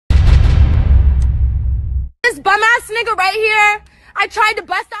This bum-ass nigga right here, I tried to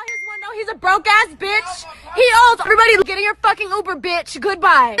bust out his window. He's a broke-ass bitch. He owes everybody getting your fucking Uber, bitch.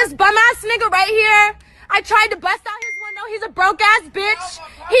 Goodbye. This bum-ass nigga right here, I tried to bust out his window. He's a broke-ass bitch.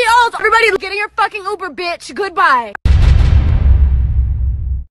 He owes everybody getting your fucking Uber, bitch. Goodbye.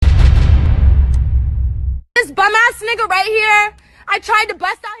 This bum-ass nigga right here, I tried to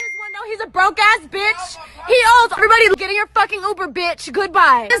bust out his window. He's a broke-ass bitch. He owes everybody getting your fucking Uber, bitch.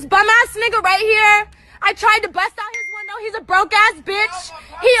 Goodbye. This bum-ass nigga right here, I tried to bust out his window. He's a broke-ass bitch.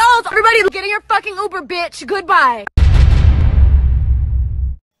 He owes everybody getting your fucking Uber, bitch. Goodbye.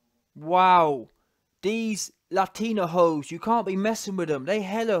 Wow. These Latina hoes, you can't be messing with them. They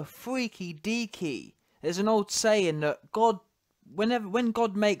hella freaky deaky. There's an old saying that when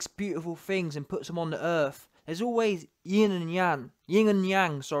God makes beautiful things and puts them on the earth, there's always yin and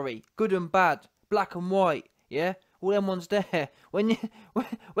yang, sorry, good and bad, black and white, yeah? All them ones there.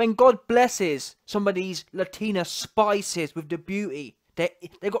 When God blesses somebody's Latina spices with the beauty, they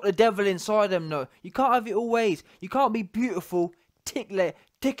got the devil inside them, no. You can't have it always. You can't be beautiful, tick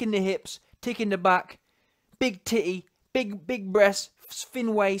in the hips, tick in the back, big titty, big breasts,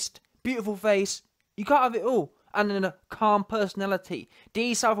 thin waist, beautiful face. You can't have it all. And then a calm personality.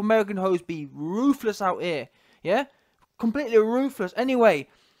 These South American hoes be ruthless out here, yeah? Completely ruthless. Anyway,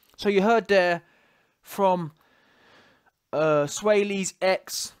 so you heard there from Sway Lee's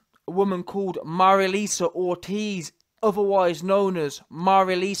ex, a woman called Marilisa Ortiz, otherwise known as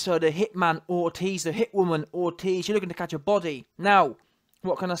Marilisa the Hitman Ortiz, the Hitwoman Ortiz. You're looking to catch a body. Now,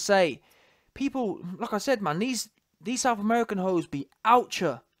 what can I say? People, like I said, man, these South American hoes be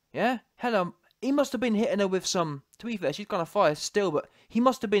oucher, yeah? Hello, he must have been hitting her with some. To be fair, she's kind of fire still, but he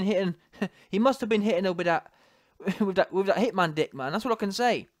must have been hitting. He must have been hitting her with that Hitman dick, man. That's what I can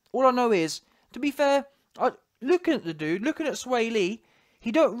say. All I know is, to be fair, looking at the dude, looking at Sway Lee,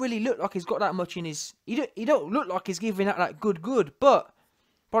 he don't really look like he's got that much in his. He don't look like he's giving out that good. But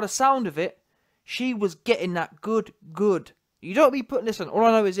by the sound of it, she was getting that good. You don't be putting. Listen, all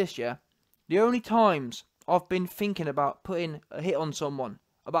I know is this, yeah. The only times I've been thinking about putting a hit on someone,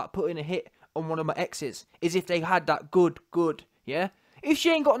 about putting a hit on one of my exes, is if they had that good, yeah? If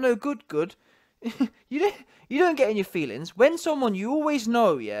she ain't got no good, you don't get in your feelings. When someone, you always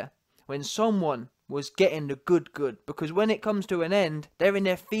know, yeah, when someone was getting the good, because when it comes to an end, they're in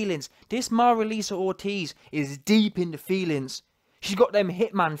their feelings. This Marilisa Ortiz is deep in the feelings. She's got them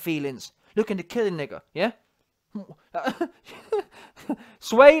Hitman feelings, looking to kill a nigga, yeah?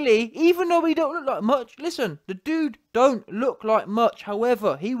 Sway Lee, even though he don't look like much, listen, the dude don't look like much.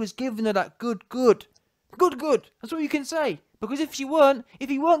 However, he was giving her that good. That's all you can say. Because if he weren't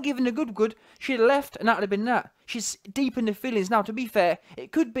giving the good, she'd have left, and that would have been that. She's deep in the feelings now. To be fair,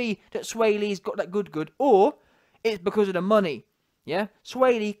 it could be that Sway Lee's got that good, or it's because of the money. Yeah,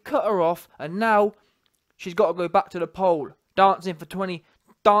 Sway Lee cut her off, and now she's got to go back to the pole, dancing for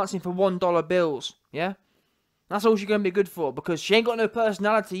 $1 bills. Yeah. That's all she's going to be good for, because she ain't got no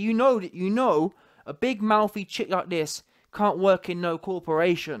personality. You know a big mouthy chick like this can't work in no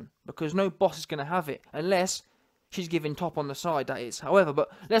corporation, because no boss is going to have it, unless she's giving top on the side, that is. However, but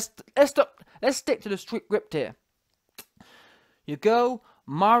let's stick to the strict grip here. Your girl,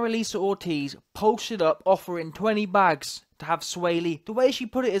 Marilisa Ortiz, posted up offering 20 bags to have Sway Lee. The way she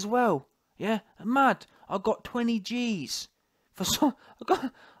put it as well. Yeah, mad. I got 20 G's. I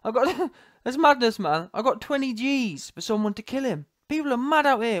got that's madness, man. I got 20 G's for someone to kill him. People are mad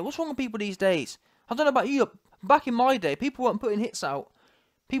out here. What's wrong with people these days? I don't know about you. Back in my day, people weren't putting hits out.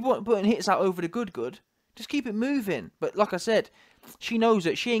 People weren't putting hits out over the good. Just keep it moving. But like I said, she knows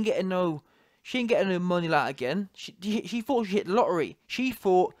that she ain't getting no money like that again. She thought she hit the lottery. She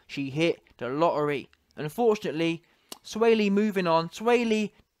thought she hit the lottery. And unfortunately, Sway Lee moving on. Sway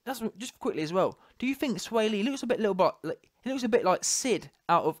Lee, that's just quickly as well. Do you think Sway Lee looks a bit like Sid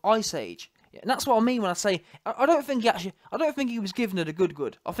out of Ice Age? Yeah, and that's what I mean when I say I don't think he was giving her the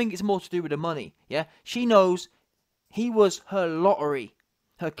good. I think it's more to do with the money. Yeah, she knows he was her lottery,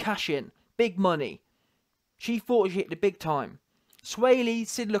 her cash in, big money. She thought she hit the big time. Sway Lee,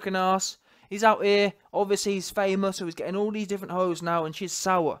 Sid looking ass. He's out here. Obviously, he's famous, so he's getting all these different hoes now, and she's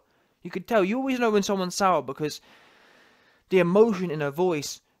sour. You could tell. You always know when someone's sour because the emotion in her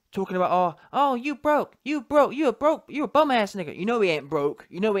voice. Talking about, oh, you broke, you're a bum ass nigga. You know he ain't broke,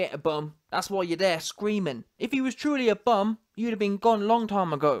 you know he ain't a bum. That's why you're there screaming. If he was truly a bum, you'd have been gone a long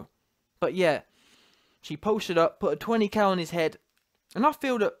time ago. But yeah, she posted up, put a 20k on his head, and I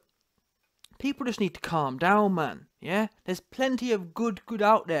feel that people just need to calm down, man. Yeah, there's plenty of good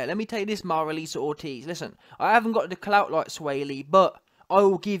out there. Let me tell you this, Marilisa Ortiz. Listen, I haven't got the clout like Sway Lee, but I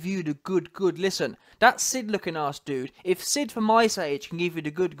will give you the good. Listen, that Sid looking ass dude, if Sid from my age can give you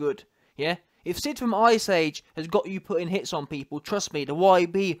the good, yeah, If Sid from Ice Age has got you putting hits on people, trust me, the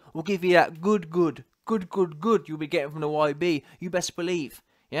YB will give you that good you'll be getting from the YB. You best believe,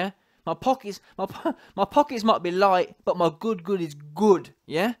 yeah? My pockets might be light, but my good is good,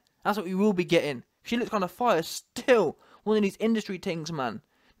 yeah? That's what you will be getting. She looks kind of fire still. One of these industry things, man.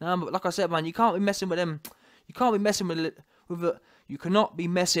 Now, but like I said, man, you can't be messing with them. You can't be messing you cannot be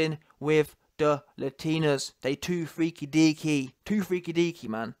messing with the Latinas. They too freaky deaky,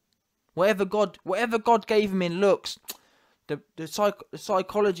 man. Whatever God gave him in looks, the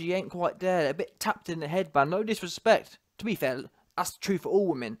psychology ain't quite there. They're a bit tapped in the head, man. No disrespect. To be fair, that's the truth for all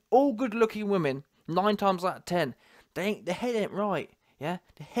women. All good-looking women, 9 times out of 10, the head ain't right. Yeah,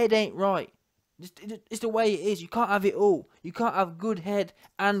 the head ain't right. It's the way it is. You can't have it all. You can't have good head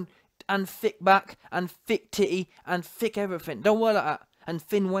and thick back and thick titty and thick everything. Don't work like that. And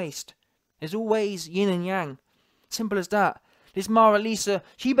thin waist. There's always yin and yang. Simple as that. This Mara Lisa,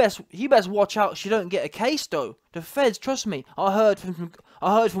 she best watch out she don't get a case though. The feds, trust me. I heard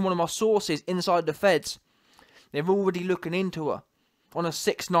from one of my sources inside the feds. They're already looking into her on a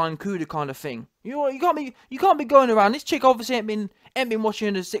 6ix9ine CUDA kind of thing. You can't be going around. This chick obviously ain't been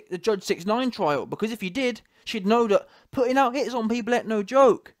watching the Judge 6ix9ine trial, because if you did, she'd know that putting out hits on people ain't no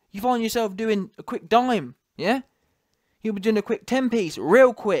joke. You find yourself doing a quick dime, yeah? You'll be doing a quick 10-piece,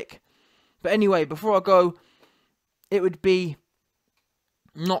 real quick. But anyway, before I go, it would be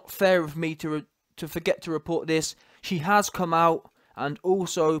not fair of me to forget to report this. She has come out and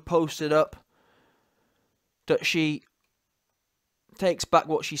also posted up that she takes back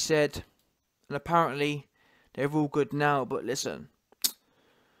what she said, and apparently they're all good now. But listen,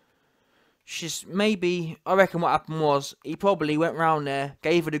 I reckon what happened was he probably went round there,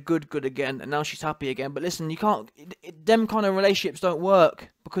 gave her the good again, and now she's happy again. But listen, you can't, them kind of relationships don't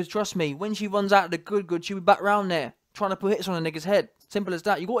work, because trust me, when she runs out of the good, she'll be back round there trying to put hits on a nigga's head. Simple as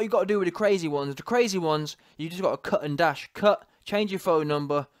that. What you got to do with the crazy ones, you just got to cut and dash. Cut, change your phone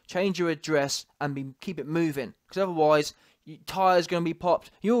number, change your address, and keep it moving, because otherwise your tire's going to be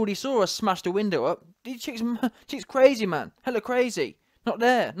popped. You already saw her smash the window up. These chick's crazy, man. Hella crazy. Not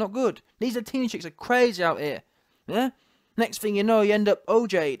there. Not good. These Latina chicks are crazy out here. Yeah? Next thing you know, you end up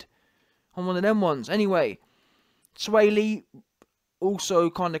OJ'd on one of them ones. Anyway, Sway Lee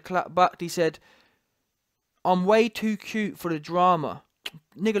also kind of clapped back. He said, I'm way too cute for the drama.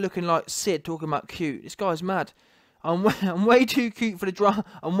 Nigga looking like Sid talking about cute. This guy's mad. I'm way too cute for the drama.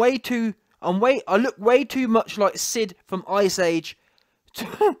 I look way too much like Sid from Ice Age.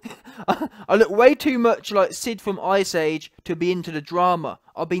 I look way too much like Sid from Ice Age to be into the drama.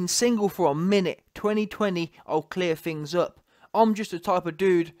 I've been single for a minute. 2020, I'll clear things up. I'm just the type of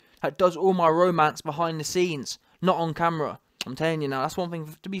dude that does all my romance behind the scenes, not on camera. I'm telling you now, that's one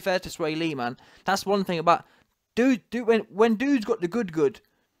thing, to be fair to Sway Lee, man. That's one thing about when dudes got the good,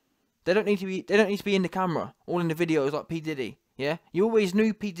 they don't need to be in the camera, all in the videos like P Diddy. Yeah, you always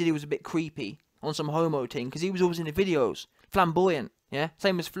knew P Diddy was a bit creepy on some homo thing, because he was always in the videos, flamboyant. Yeah,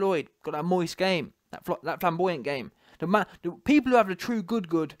 same as Floyd, got that moist game, that flamboyant game. The people who have the true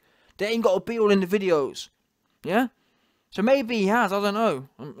good, they ain't got to be all in the videos. Yeah, so maybe he has. I don't know.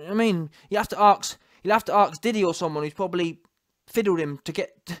 I mean, you'll have to ask Diddy or someone who's probably fiddled him to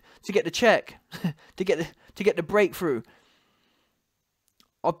get the check, to get the breakthrough.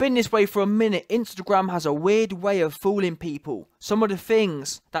 I've been this way for a minute. Instagram has a weird way of fooling people. Some of the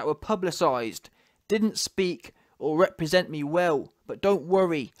things that were publicised didn't speak or represent me well. But don't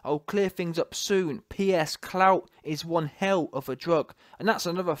worry, I'll clear things up soon. P.S. Clout is one hell of a drug. And that's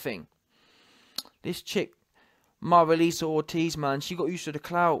another thing. This chick, Marilisa Ortiz, man, she got used to the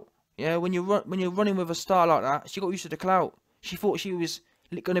clout. Yeah, when you're running with a star like that, she got used to the clout. She thought she was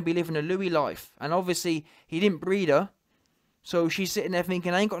going to be living a Louis life. And obviously, he didn't breed her. So she's sitting there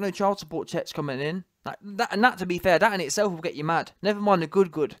thinking, I ain't got no child support checks coming in. That, to be fair, that in itself will get you mad. Never mind the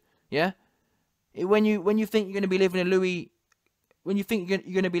good. Yeah? When you think you're going to be living a Louis... When you think you're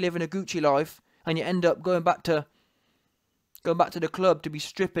going to be living a Gucci life, and you end up going back to the club to be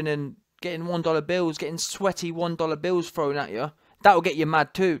stripping and getting $1 bills, getting sweaty $1 bills thrown at you, that will get you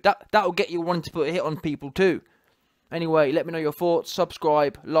mad too. That will get you wanting to put a hit on people too. Anyway, let me know your thoughts,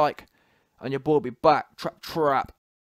 subscribe, like, and your boy will be back. Trap.